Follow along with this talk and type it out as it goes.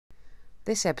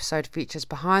This episode features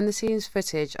behind-the-scenes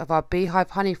footage of our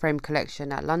Beehive honey frame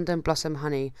collection at London Blossom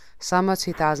Honey, summer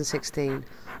 2016.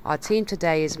 Our team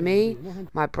today is me,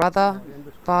 my brother,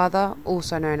 father,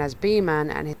 also known as Beeman,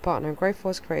 and his partner in Growth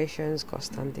Force Creations,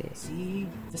 Costandi. See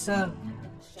the sun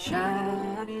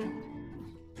shining,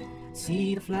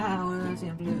 see the flowers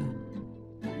in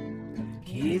bloom,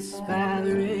 kissed by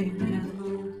the rain and the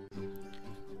moon.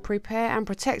 Prepare and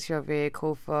protect your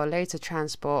vehicle for later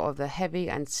transport of the heavy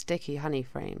and sticky honey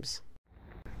frames.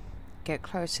 Get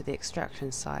close to the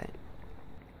extraction site.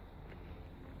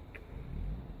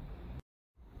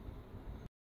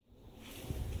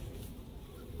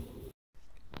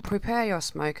 Prepare your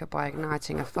smoker by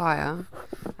igniting a fire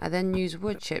and then use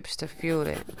wood chips to fuel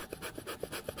it.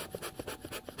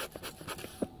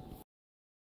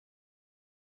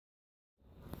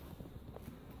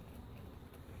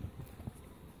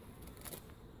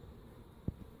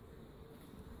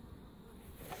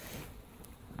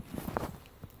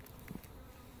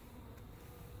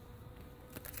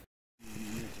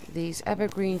 These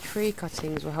evergreen tree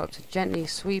cuttings will help to gently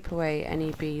sweep away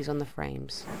any bees on the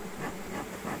frames.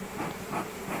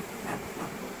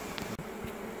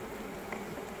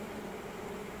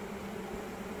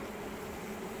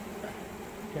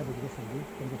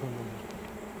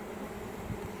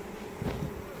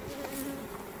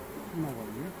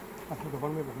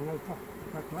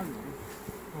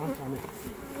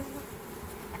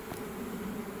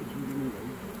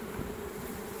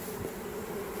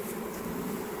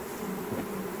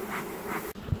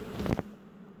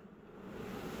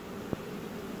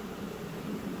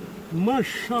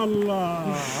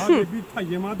 Maşallah. Hadi bir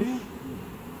tayem hadi.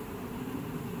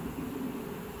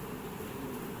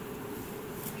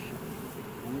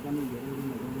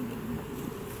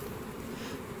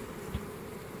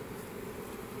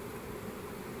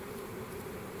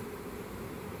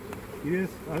 Yes,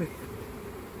 hadi.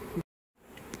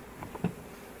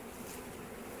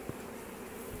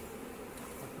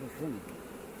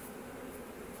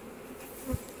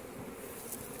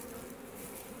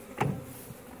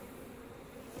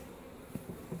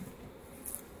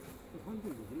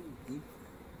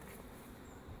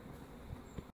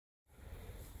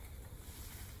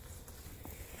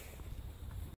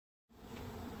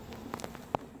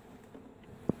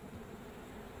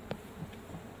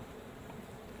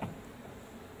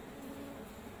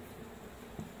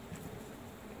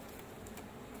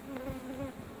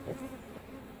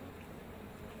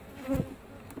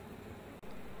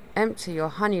 Empty or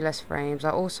honeyless frames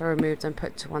are also removed and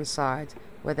put to one side,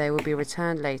 where they will be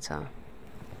returned later.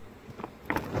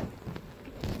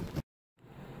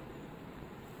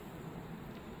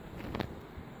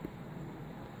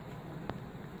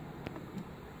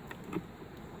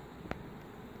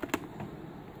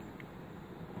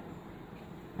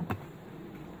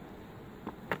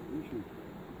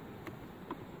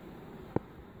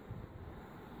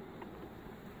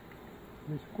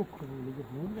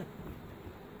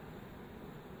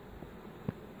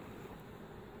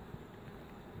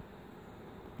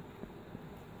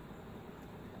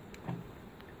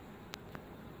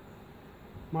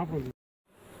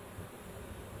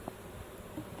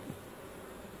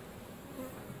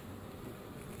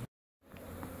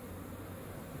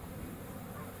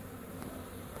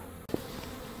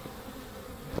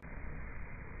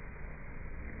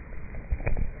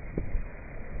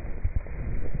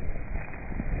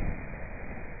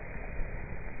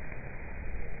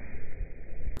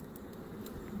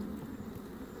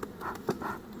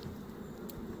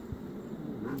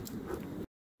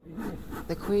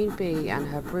 The queen bee and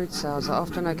her brood cells are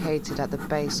often located at the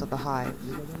base of the hive.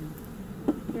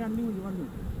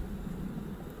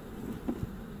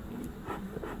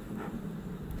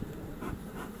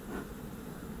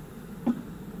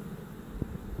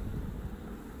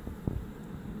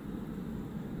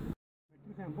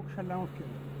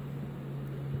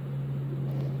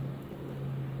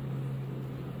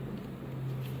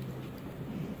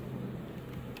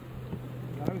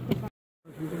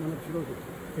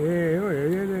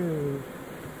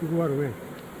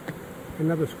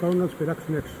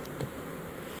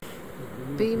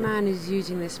 Beeman is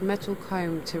using this metal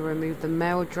comb to remove the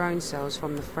male drone cells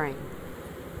from the frame.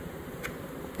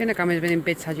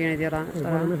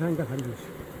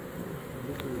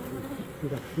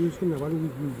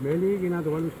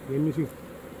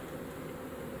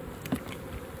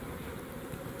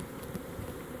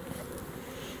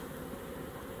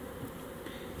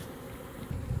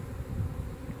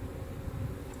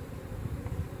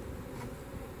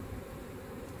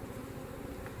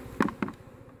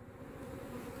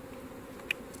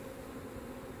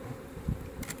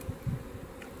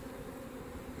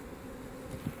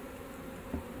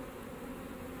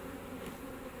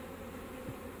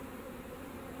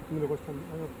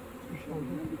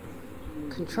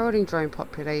 Controlling drone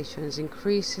populations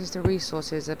increases the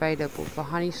resources available for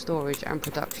honey storage and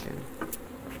production.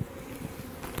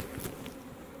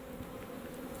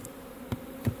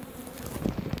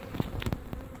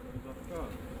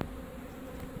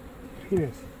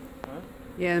 Yes,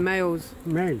 Yeah, the males.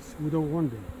 males, we don't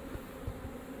want them.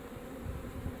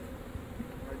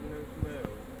 How do you know it's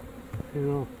male? You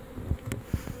know,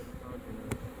 How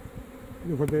do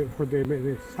you know? for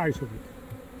the size of it.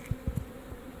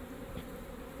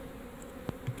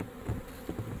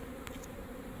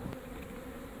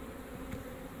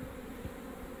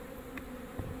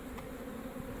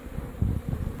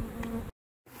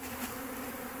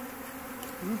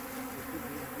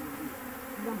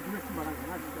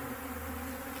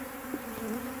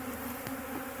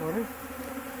 Sorry?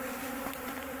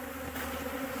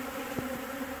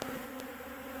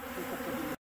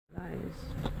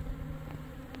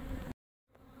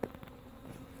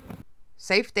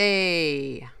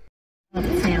 Safety!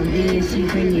 Uptown biz, you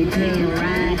bring it down,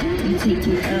 right? You take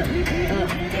it up,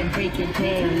 and break it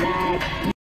down,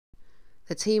 like.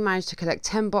 The team managed to collect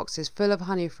 10 boxes full of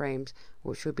honey frames,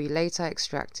 which will be later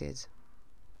extracted.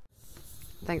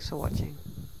 Thanks for watching.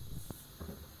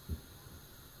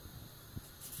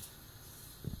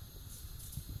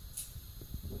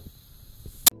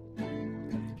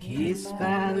 Kissed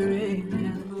by the rain.